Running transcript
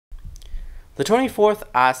The 24th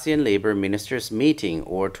Asean Labour Ministers Meeting,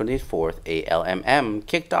 or 24th ALMM,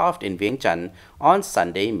 kicked off in Vientiane on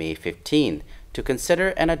Sunday, May 15, to consider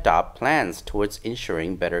and adopt plans towards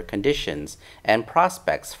ensuring better conditions and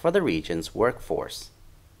prospects for the region's workforce.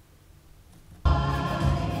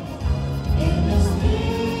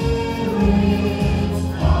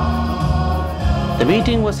 The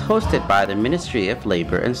meeting was hosted by the Ministry of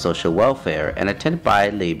Labour and Social Welfare and attended by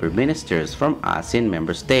Labour ministers from ASEAN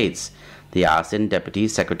member states, the Asean Deputy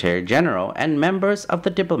Secretary-General, and members of the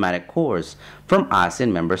diplomatic corps from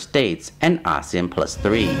ASEAN member states and Asean Plus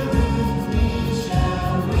 3.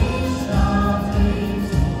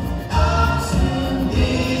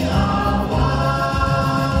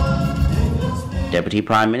 Deputy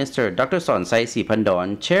Prime Minister Dr. Sonexay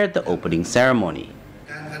Siphandone chaired the opening ceremony.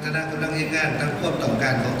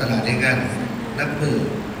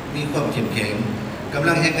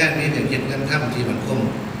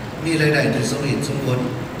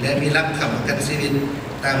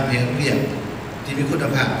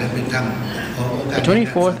 The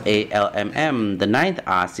 24th ALMM, the 9th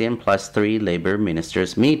Asean Plus 3 Labour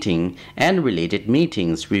Ministers Meeting, and related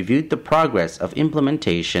meetings reviewed the progress of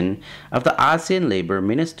implementation of the Asean Labour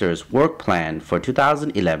Ministers Work Plan for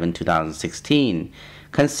 2011-2016,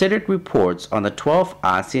 considered reports on the 12th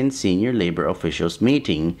Asean Senior Labour Officials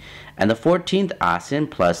Meeting and the 14th ASEAN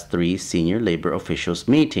Plus 3 Senior Labour Officials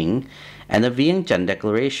Meeting, and the Vientiane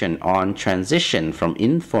Declaration on transition from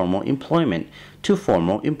informal employment to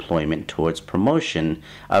formal employment towards promotion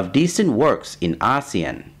of decent works in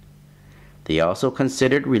ASEAN. They also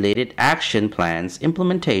considered related action plans,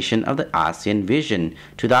 implementation of the Asean Vision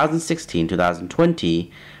 2016-2020,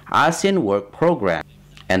 ASEAN Work Program,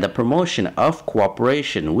 and the promotion of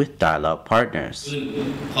cooperation with dialogue partners.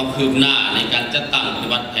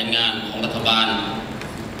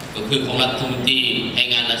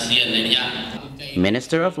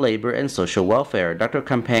 Minister of Labour and Social Welfare Dr.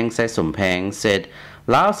 Kampeng Saisumpang said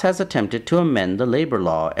Laos has attempted to amend the labour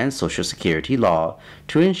law and social security law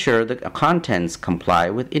to ensure the contents comply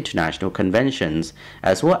with international conventions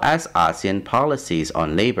as well as ASEAN policies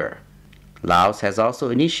on labour. Laos has also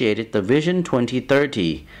initiated the Vision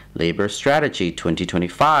 2030, Labour Strategy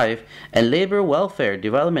 2025, and Labour Welfare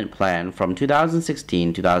Development Plan from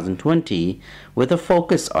 2016-2020 with a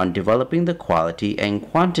focus on developing the quality and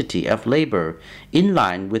quantity of labour in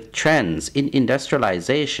line with trends in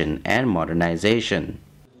industrialization and modernization.